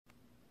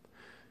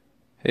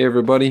Hey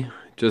everybody,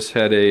 just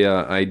had a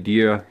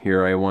idea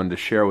here I wanted to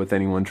share with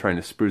anyone trying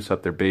to spruce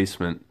up their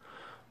basement.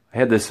 I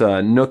had this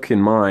nook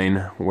in mind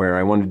where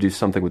I wanted to do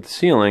something with the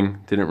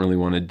ceiling, didn't really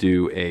want to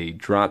do a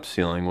drop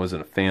ceiling,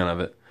 wasn't a fan of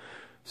it.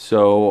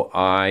 So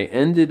I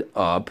ended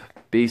up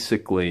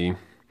basically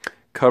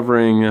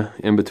covering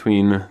in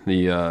between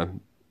the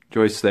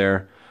joists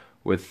there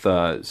with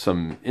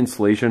some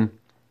insulation,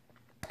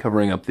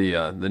 covering up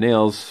the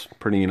nails,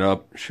 printing it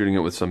up, shooting it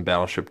with some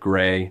Battleship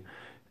Gray,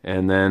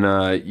 and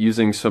then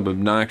using some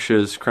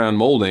obnoxious crown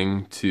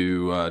molding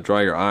to draw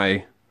your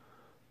eye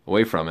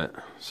away from it.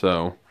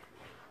 So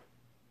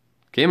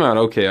came out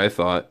okay, I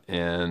thought,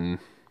 and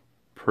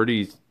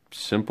pretty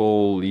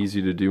simple,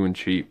 easy to do, and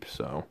cheap.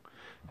 So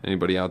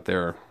anybody out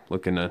there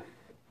looking to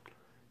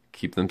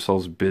keep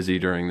themselves busy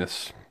during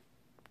this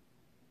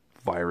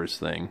virus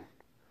thing,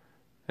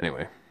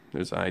 anyway,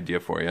 there's an idea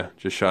for you.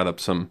 Just shot up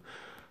some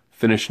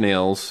finished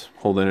nails,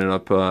 holding it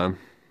up to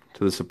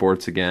the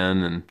supports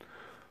again, and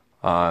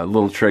a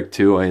little trick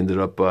too, I ended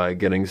up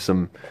getting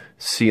some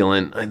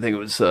sealant. I think it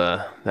was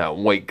that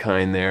white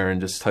kind there,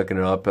 and just tucking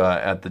it up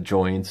at the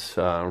joints.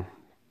 And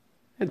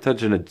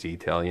touching a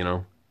detail, you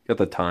know. Got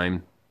the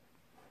time.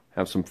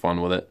 Have some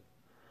fun with it.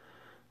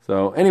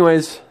 So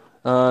anyways,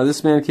 this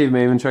is Man Cave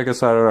Maven. Check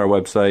us out at our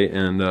website,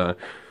 and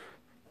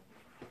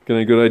get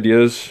any good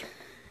ideas,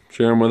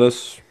 share them with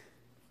us.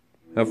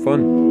 Have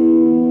fun.